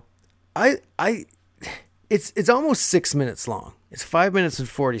 now, It's almost 6 minutes long. It's 5 minutes and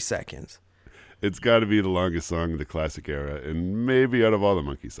 40 seconds. It's got to be the longest song of the classic era, and maybe out of all the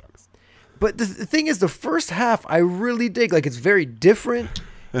Monkey songs. But the thing is, the first half I really dig. Like, it's very different.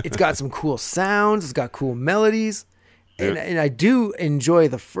 It's got some cool sounds. It's got cool melodies. And I do enjoy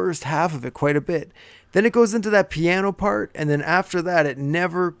the first half of it quite a bit. Then it goes into that piano part, and then after that, it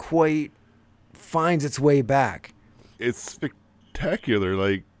never quite finds its way back. It's spectacular.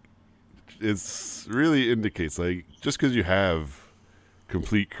 Like, it's really indicates, like, just because you have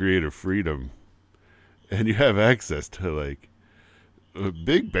complete creative freedom and you have access to, like,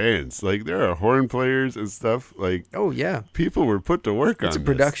 big bands, like, there are horn players and stuff. Like, oh yeah, people were put to work on it's a this.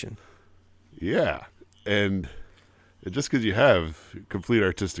 production. Yeah, and just because you have complete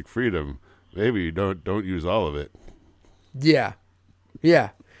artistic freedom, maybe you don't use all of it. Yeah.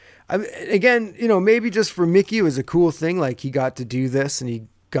 Again, maybe just for Mickey, it was a cool thing. Like, he got to do this, and he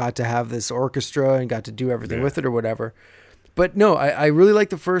got to have this orchestra and got to do everything with it or whatever. But no, I really like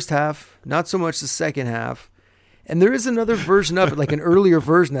the first half, not so much the second half. And there is another version of it, like an earlier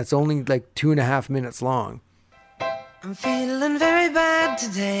version that's only like 2.5 minutes long. I'm feeling very bad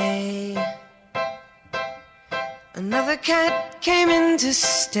today. Another cat came in to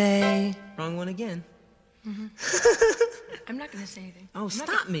stay. Wrong one again. Mm-hmm. I'm not going to say anything. Oh,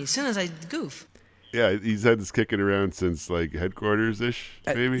 stop me as soon as I goof. Yeah, he's had this kicking around since, like, Headquarters-ish,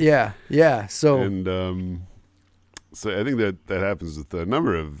 maybe. Yeah. So and so I think that happens with a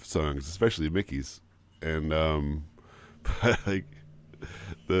number of songs, especially Mickey's. And like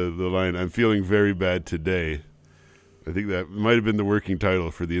the line, "I'm feeling very bad today," I think that might have been the working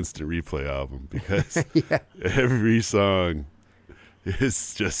title for the Instant Replay album, because every song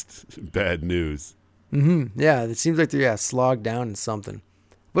is just bad news. Mm-hmm. Yeah, it seems like they're slogged down in something.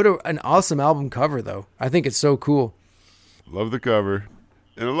 But an awesome album cover, though. I think it's so cool. Love the cover,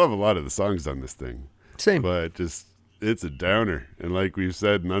 and I love a lot of the songs on this thing. Same. But it's a downer. And like we've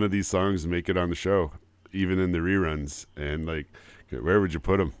said, none of these songs make it on the show, even in the reruns. And, like, where would you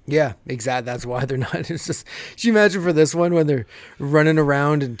put them? Yeah, exactly. That's why they're not. It's just, can you imagine for this one when they're running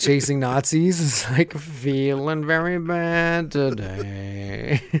around and chasing Nazis? It's like, feeling very bad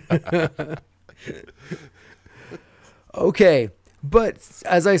today. Okay. But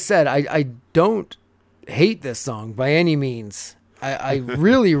as I said, I don't hate this song by any means. I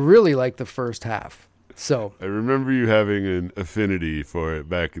really, really like the first half. So I remember you having an affinity for it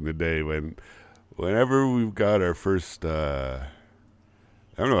back in the day whenever we got our first, I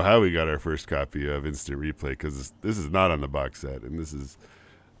don't know how we got our first copy of Instant Replay, because this is not on the box set, and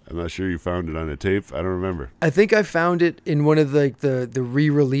I'm not sure you found it on a tape. I don't remember. I think I found it in one of the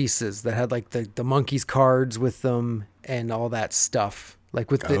re-releases that had, like, the Monkeys cards with them and all that stuff, like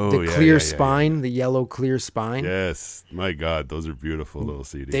with the clear spine, the yellow clear spine. Yes, my God, those are beautiful little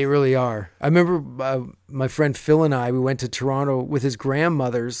CDs. They really are. I remember my friend Phil and I, we went to Toronto with his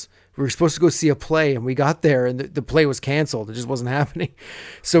grandmother's. We were supposed to go see a play, and we got there, and the play was canceled. It just wasn't happening.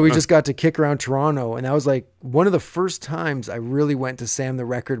 So we just got to kick around Toronto, and that was like one of the first times I really went to Sam the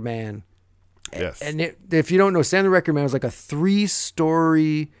Record Man. Yes. And if you don't know, Sam the Record Man was like a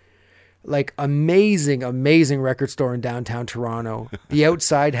 3-story, like amazing record store in downtown Toronto. The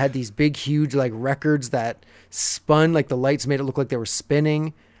outside had these big, huge, like, records that spun, like the lights made it look like they were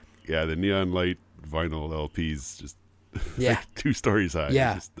spinning. Yeah, the neon light vinyl LPs just like 2 stories high.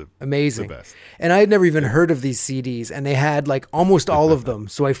 Yeah, just amazing. The best. And I had never even heard of these CDs, and they had, like, almost all of them.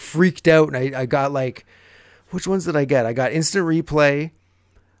 So I freaked out, and I got, like, which ones did I get? I got Instant Replay.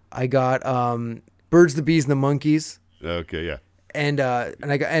 I got Birds, the Bees, and the Monkeys. Okay, yeah. And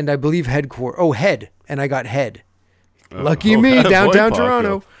I believe Head, and I got Head. Lucky me, downtown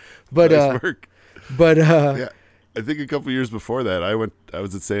Toronto. But nice work. But yeah, I think a couple years before that, I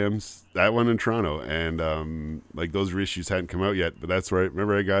was at Sam's, that one in Toronto, and like, those reissues hadn't come out yet. But that's where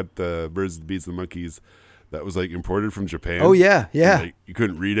remember I got the Birds, the Bees, and the Monkeys that was, like, imported from Japan. Oh yeah. And, like, you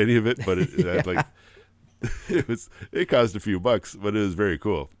couldn't read any of it, but it had, like, it cost a few bucks, but it was very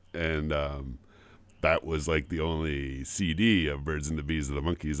cool. And that was, like, the only CD of Birds and the Bees and the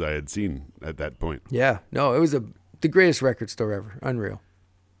Monkeys I had seen at that point. Yeah, no, it was the greatest record store ever. Unreal.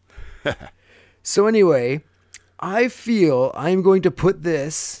 So anyway, I feel I'm going to put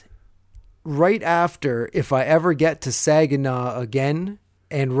this right after If I Ever Get to Saginaw Again,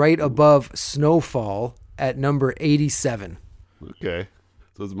 and right above Snowfall at number 87. Okay.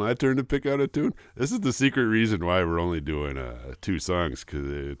 So it's my turn to pick out a tune. This is the secret reason why we're only doing 2 songs,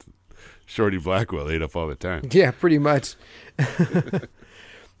 because Shorty Blackwell ate up all the time. Yeah, pretty much.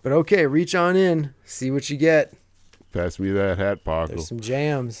 But okay, reach on in, see what you get. Pass me that hat, Pockle. There's some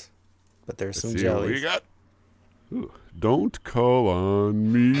jams, but there's some jellies. What you got? Ooh, Don't Call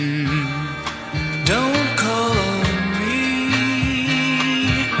on Me. Don't call on me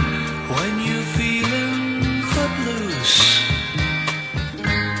when you're feeling footloose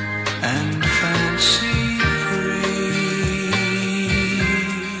and fancy free.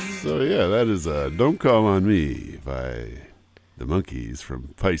 So yeah, that is Don't Call on Me by the Monkees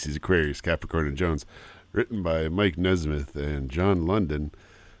from Pisces, Aquarius, Capricorn, and Jones, written by Mike Nesmith and John London.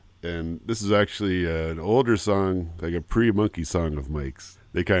 And this is actually an older song, like a pre-Monkey song of Mike's.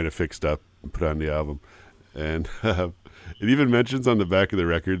 They kind of fixed up and put on the album. And it even mentions on the back of the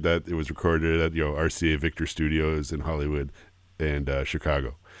record that it was recorded at RCA Victor Studios in Hollywood and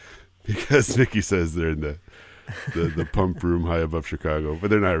Chicago. Because Mickey says they're in the pump room high above Chicago.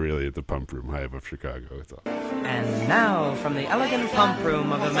 But they're not really at the pump room high above Chicago. It's all. And now, from the elegant pump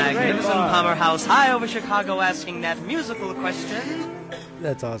room of the magnificent Palmer House high over Chicago, asking that musical question.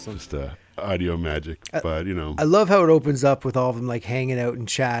 That's awesome. Just audio magic, but I love how it opens up with all of them like hanging out and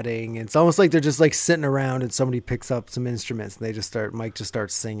chatting. It's almost like they're just like sitting around and somebody picks up some instruments and Mike just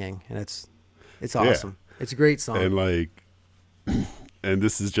starts singing, and it's awesome. Yeah. It's a great song. And and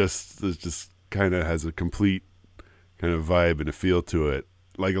this just kind of has a complete kind of vibe and a feel to it.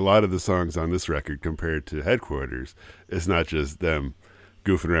 Like a lot of the songs on this record compared to Headquarters, it's not just them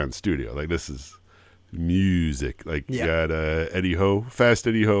goofing around the studio. Like this is music. Like you got Fast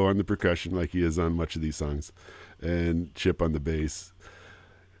Eddie Ho on the percussion, like he is on much of these songs, and Chip on the bass,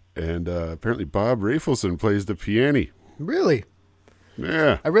 and apparently Bob Rafelson plays the piano. Really?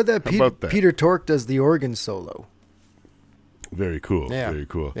 Yeah. I read that Peter Tork does the organ solo. Very cool. Yeah. Very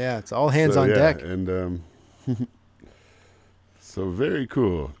cool. Yeah, it's all hands on deck. And so very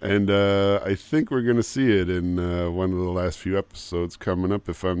cool. And I think we're going to see it in one of the last few episodes coming up,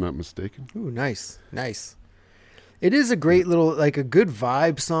 if I'm not mistaken. Ooh, nice. Nice. It is a great little, like a good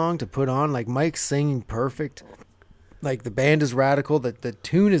vibe song to put on. Like Mike's singing perfect. Like the band is radical. The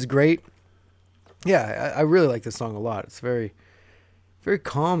tune is great. Yeah, I really like this song a lot. It's very, very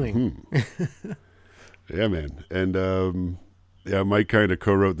calming. Yeah, man. And Mike kind of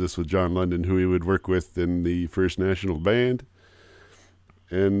co-wrote this with John London, who he would work with in the First National Band.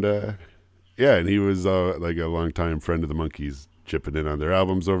 And and he was like a longtime friend of the Monkees, chipping in on their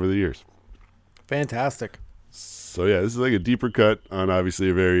albums over the years. Fantastic. So yeah, this is like a deeper cut on obviously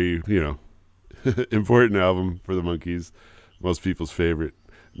a very, important album for the Monkees. Most people's favorite.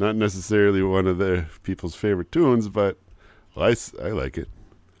 Not necessarily one of their people's favorite tunes, but I like it.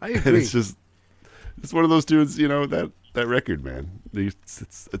 I agree. And it's one of those tunes, that record, man.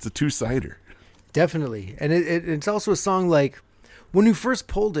 It's a two-sider. Definitely. And it's also a song like, when you first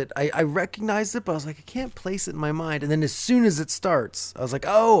pulled it, I recognized it, but I was like, I can't place it in my mind. And then as soon as it starts, I was like,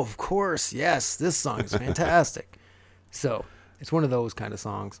 oh, of course, yes, this song is fantastic. So it's one of those kind of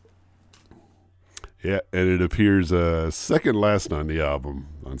songs. Yeah, and it appears second last on the album,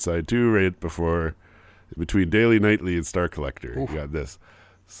 on side 2, right between Daily Nightly and Star Collector. Oof. You got this.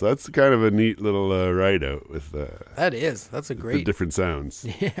 So that's kind of a neat little ride out with that's a great different sounds.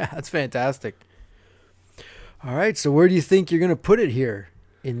 Yeah, that's fantastic. All right, so where do you think you're going to put it here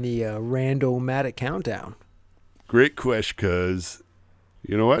in the Rando-Matic countdown? Great question, cuz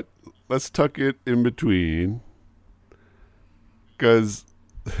you know what? Let's tuck it in between, because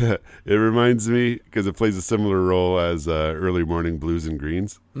it reminds me, because it plays a similar role as Early Morning Blues and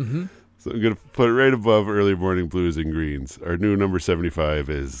Greens. Mm-hmm. So I'm going to put it right above Early Morning Blues and Greens. Our new number 75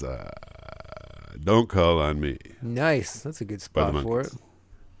 is Don't Call on Me. Nice. That's a good spot for it.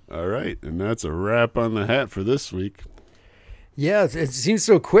 All right. And that's a wrap on the hat for this week. Yeah, it seems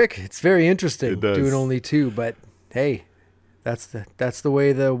so quick. It's very interesting. It does. Doing only 2, but hey, that's the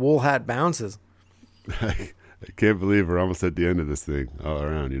way the wool hat bounces. I can't believe we're almost at the end of this thing all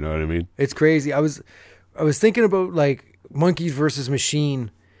around. You know what I mean? It's crazy. I was thinking about like Monkees versus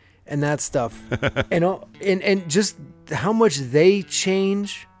Machine and that stuff, and just how much they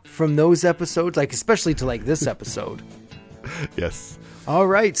change from those episodes, like especially to like this episode. Yes. All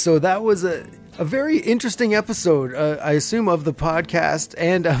right, so that was a very interesting episode, I assume, of the podcast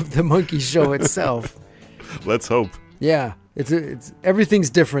and of the Monkey Show itself. Let's hope. Yeah, it's everything's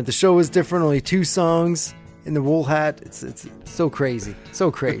different. The show is different. Only 2 songs in the wool hat. It's so crazy,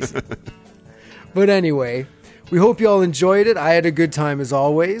 so crazy. But anyway, we hope you all enjoyed it. I had a good time as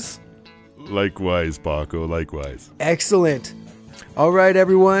always. Likewise, Paco. Likewise. Excellent. All right,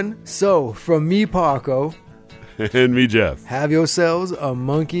 everyone. So from me, Paco. And me, Jeff. Have yourselves a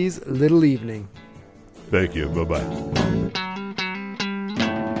Monkey's little evening. Thank you. Bye-bye.